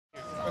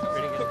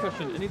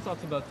question. Any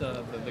thoughts about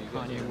the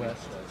Kanye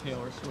West,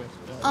 Taylor Swift?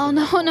 Oh,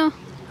 no.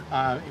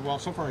 Well,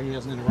 so far he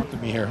hasn't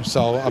interrupted me here,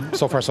 so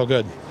so far so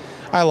good.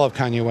 I love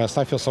Kanye West.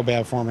 I feel so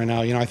bad for him right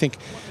now. You know, I think,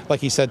 like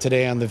he said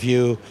today on The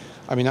View,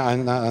 I mean,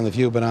 not on The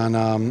View, but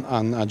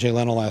on Jay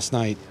Leno last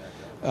night,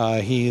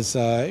 he's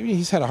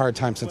had a hard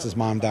time since his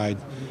mom died.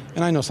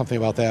 And I know something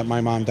about that.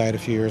 My mom died a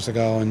few years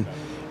ago, and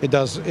it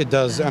does, I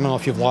don't know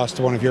if you've lost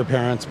one of your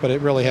parents, but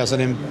it really has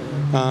an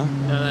No,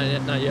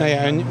 not yet.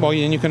 Yeah, and well,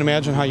 and you can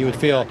imagine how you would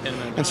feel.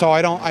 And so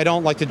I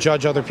don't like to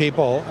judge other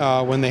people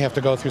when they have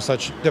to go through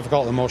such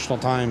difficult emotional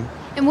time.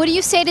 And what do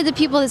you say to the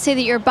people that say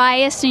that you're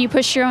biased and you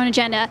push your own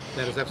agenda?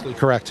 That is absolutely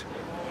correct.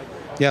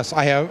 Yes,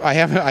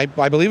 I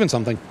believe in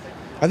something.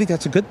 I think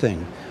that's a good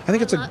thing. I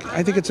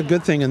think it's a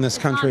good thing in this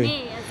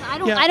country.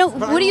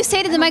 What do you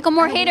say to the Michael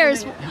Moore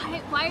haters?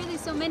 Why are there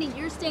so many?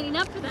 You're standing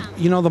up for them.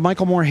 You know, the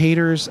Michael Moore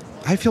haters,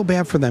 I feel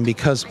bad for them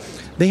because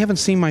they haven't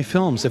seen my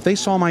films. If they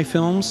saw my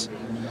films,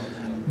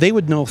 they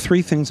would know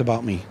 3 things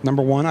about me.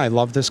 Number 1, I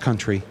love this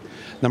country.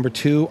 Number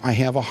 2, I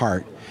have a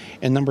heart.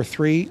 And number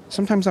 3,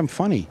 sometimes I'm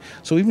funny.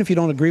 So even if you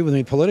don't agree with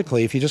me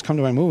politically, if you just come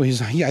to my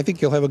movies, yeah, I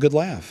think you'll have a good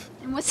laugh.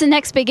 And what's the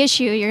next big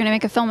issue you're going to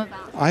make a film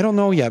about? I don't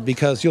know yet,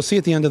 because you'll see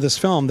at the end of this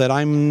film that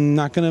I'm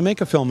not going to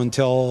make a film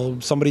until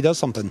somebody does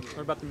something.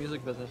 What about the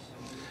music business?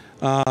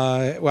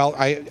 Well,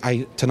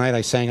 tonight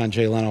I sang on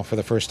Jay Leno for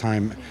the first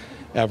time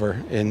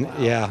ever, and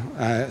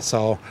yeah,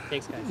 so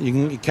Thanks, guys. you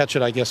can catch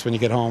it, I guess, when you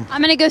get home.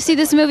 I'm going to go see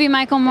this movie,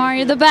 Michael Moore.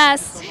 You're the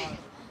best.